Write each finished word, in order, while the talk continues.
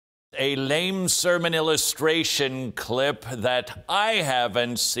a lame sermon illustration clip that I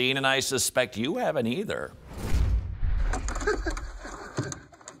haven't seen, and I suspect you haven't either.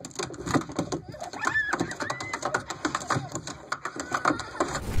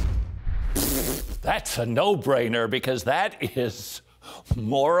 That's a no-brainer because that is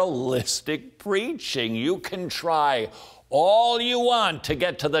moralistic preaching. You can try all you want to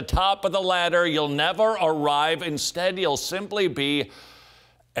get to the top of the ladder. You'll never arrive. Instead, you'll simply be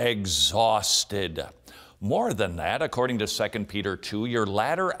exhausted. More than that, according to 2 Peter 2, your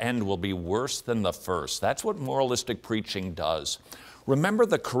latter end will be worse than the first. That's what moralistic preaching does. Remember,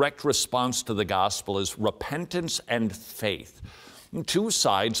 the correct response to the gospel is repentance and faith. Two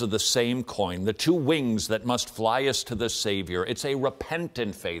sides of the same coin, the two wings that must fly us to the Savior. It's a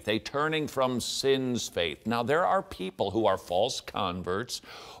repentant faith, a turning from sin's faith. Now, there are people who are false converts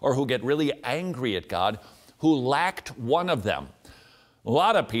or who get really angry at God who lacked one of them. A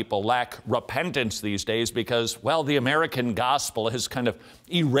lot of people lack repentance these days because, well, the American gospel has kind of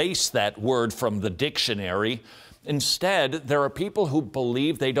erased that word from the dictionary. Instead, there are people who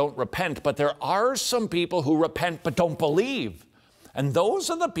believe they don't repent, but there are some people who repent but don't believe. And those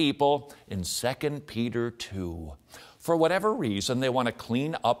are the people in 2 Peter 2. For whatever reason, they want to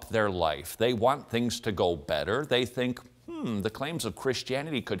clean up their life. They want things to go better. They think, the claims of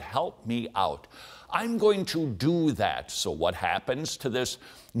Christianity could help me out. I'm going to do that. So what happens to this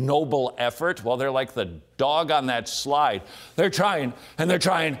noble effort? Well, they're like the dog on that slide. They're trying, and they're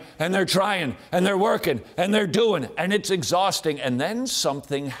trying, and they're trying, and they're working, and they're doing, and it's exhausting. And then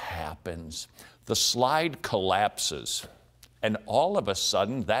something happens. The slide collapses. And all of a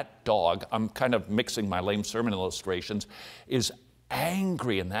sudden, that dog, I'm kind of mixing my lame sermon illustrations, is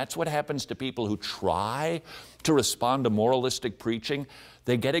angry. And that's what happens to people who try to respond to moralistic preaching.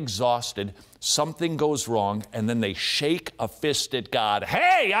 They get exhausted, something goes wrong, and then they shake a fist at God.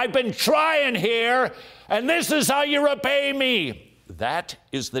 Hey, I've been trying here, and this is how you repay me. That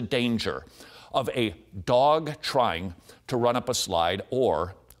is the danger of a dog trying to run up a slide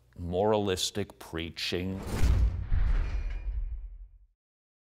or moralistic preaching.